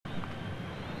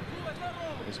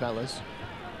is Velez.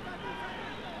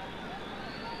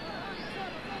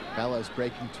 Velez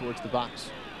breaking towards the box.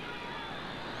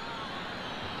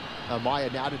 Maya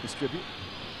now to distribute.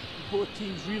 Both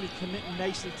teams really committing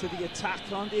nicely to the attack,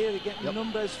 aren't they? They're getting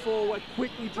numbers forward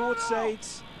quickly, both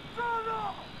sides.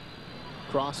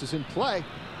 Cross is in play.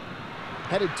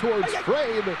 Headed towards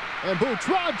frame, and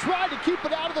Buitron tried to keep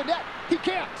it out of the net. He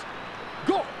can't.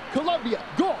 Goal, Colombia.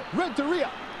 Goal, Renteria.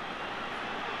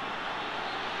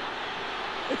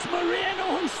 It's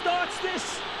Moreno who starts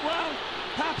this. Well,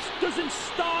 perhaps doesn't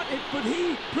start it, but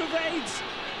he provides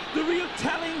the real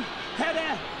telling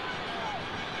header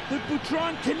that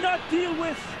Buitron cannot deal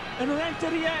with. And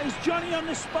Renteria, as Johnny on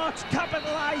the spot,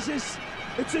 capitalizes.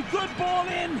 It's a good ball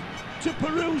in to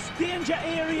Peru's danger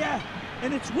area,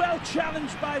 and it's well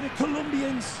challenged by the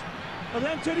Colombians.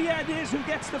 Renteria it is who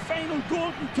gets the final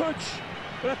golden touch.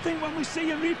 But I think when we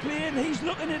see a replay, and he's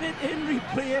looking at it in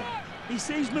replay, he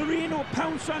sees Moreno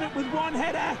pounce on it with one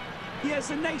header. He has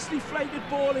a nicely flighted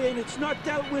ball in. It's not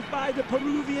dealt with by the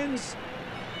Peruvians.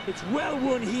 It's well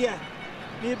won here.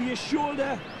 Maybe a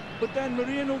shoulder, but then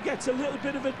Moreno gets a little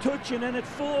bit of a touch, and then it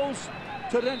falls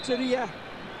to Renteria.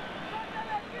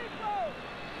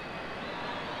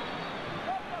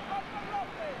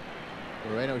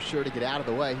 Moreno's sure to get out of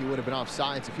the way. He would have been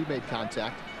offsides if he made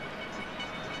contact.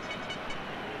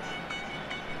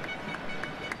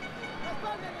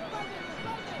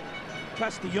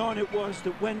 Castellon it was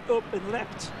that went up and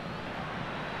leapt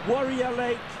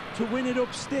warrior-like to win it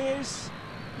upstairs.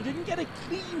 He didn't get a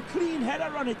clean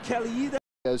header on it, Kelly, either.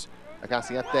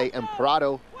 Acasiete and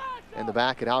Prado in the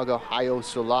back, Hidalgo, Hayo,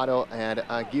 Solano, and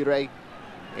Aguirre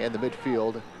in the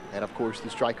midfield. And of course, the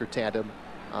striker tandem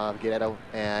of Guerrero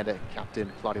and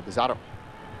Captain Claudio Pizarro.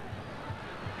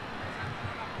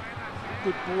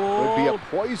 Good ball. Would be a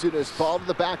poisonous ball to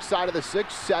the backside of the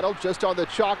six, settled just on the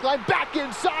chalk line. Back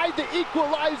inside, the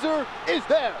equalizer is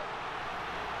there.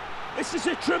 This is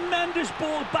a tremendous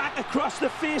ball back across the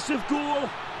face of goal.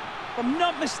 If I'm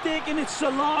not mistaken, it's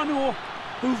Solano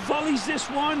who volleys this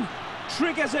one,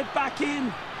 triggers it back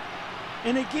in.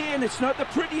 And again, it's not the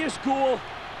prettiest goal,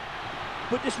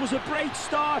 but this was a bright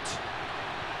start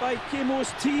by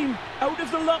Kemo's team out of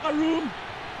the locker room.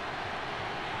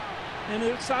 And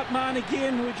it's that man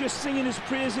again who were just singing his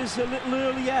praises a little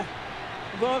earlier.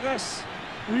 Vargas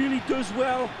really does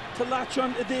well to latch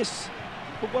onto this.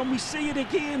 But when we see it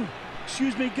again,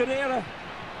 Guerrero,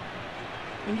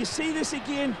 and you see this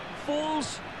again,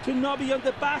 falls to Nobby on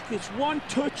the back. It's one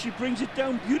touch, he brings it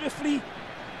down beautifully,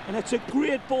 and it's a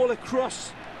great ball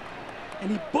across. And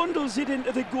he bundles it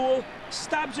into the goal,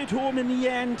 stabs it home in the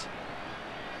end.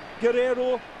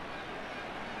 Guerrero,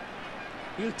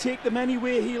 he'll take them any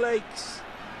way he likes,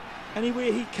 any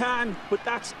way he can, but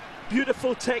that's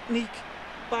beautiful technique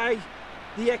by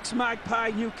the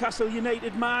ex-Magpie Newcastle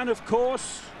United man, of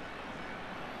course.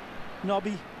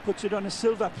 Nobby puts it on a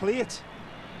silver plate.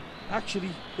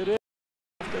 Actually, Guerrero,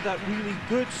 after that really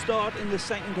good start in the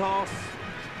second half,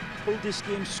 pulled this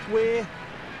game square.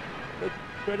 But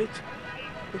credit,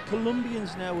 the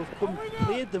Colombians now have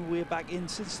played their way back in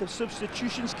since the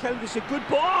substitutions. Kelly, it's a good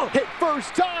ball. Hit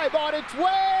first time on its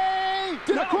way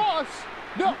to the cross.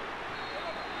 No.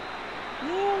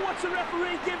 Oh, what's the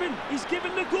referee giving? He's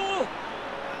giving the goal.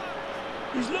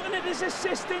 He's looking at his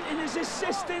assistant, and his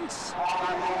assistant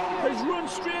has run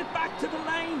straight back to the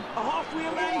line, a halfway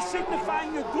line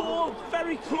signifying a goal,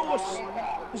 very close.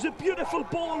 There's a beautiful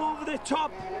ball over the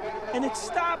top, and it's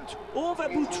stabbed over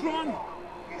Buitron.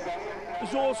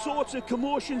 There's all sorts of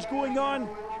commotions going on.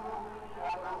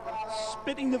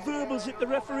 Spitting the verbals at the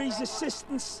referee's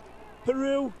assistants,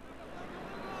 Peru.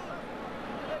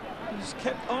 He's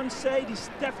kept onside, he's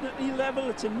definitely level.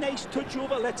 It's a nice touch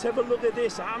over. Let's have a look at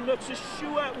this. I'm not so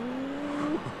sure.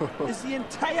 Ooh. Is the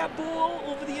entire ball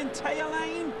over the entire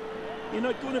line? You're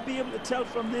not going to be able to tell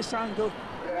from this angle.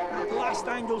 The last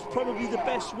angle's probably the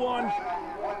best one.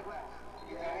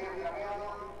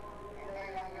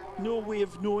 No way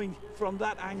of knowing from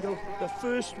that angle. The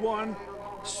first one,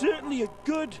 certainly a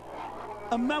good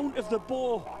amount of the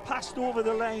ball passed over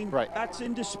the line. Right. That's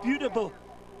indisputable.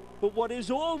 But what is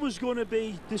always going to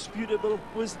be disputable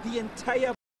was the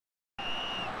entire...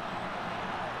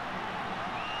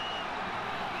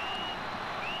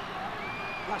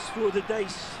 Last throw of the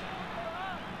dice.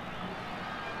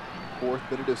 Fourth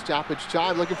minute of stoppage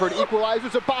time, looking for an equalizer.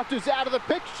 Zapata's out of the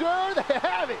picture. They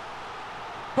have it.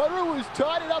 Peru has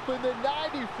tied it up in the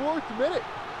 94th minute.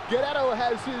 Guerrero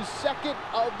has his second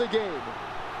of the game.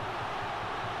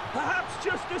 Perhaps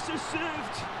justice is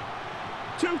served.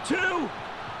 2-2.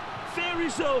 Fair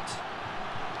result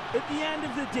at the end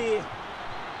of the day.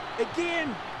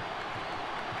 Again,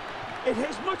 It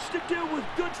has much to do with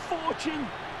good fortune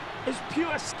as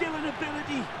pure skill and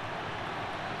ability.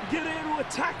 Guerrero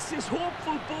attacks this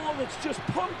hopeful ball that's just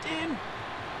pumped in,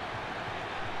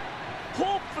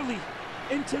 hopefully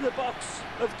into the box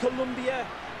of Colombia.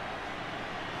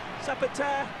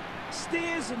 Zapata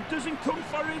stays and doesn't come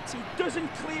for it, he doesn't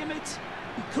claim it.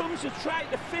 He comes to try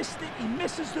to fist it, he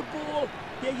misses the ball.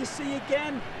 Here you see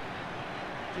again,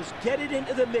 just get it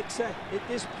into the mixer at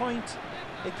this point.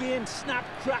 Again, snap,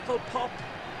 crackle, pop.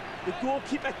 The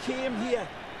goalkeeper came here.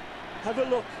 Have a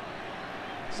look.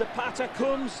 Zapata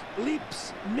comes,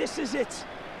 leaps, misses it.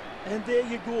 And there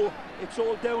you go. It's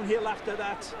all downhill after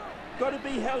that. Got to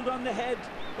be held on the head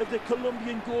of the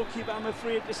Colombian goalkeeper, I'm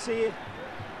afraid to say,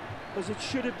 because it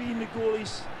should have been the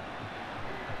goalie's.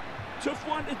 Tough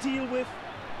one to deal with.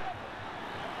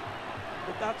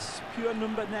 But that's pure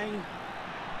number 9.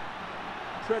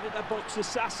 Predator box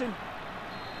assassin.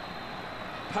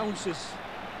 Pounces.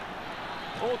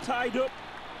 All tied up.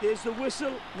 There's the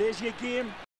whistle. There's your game.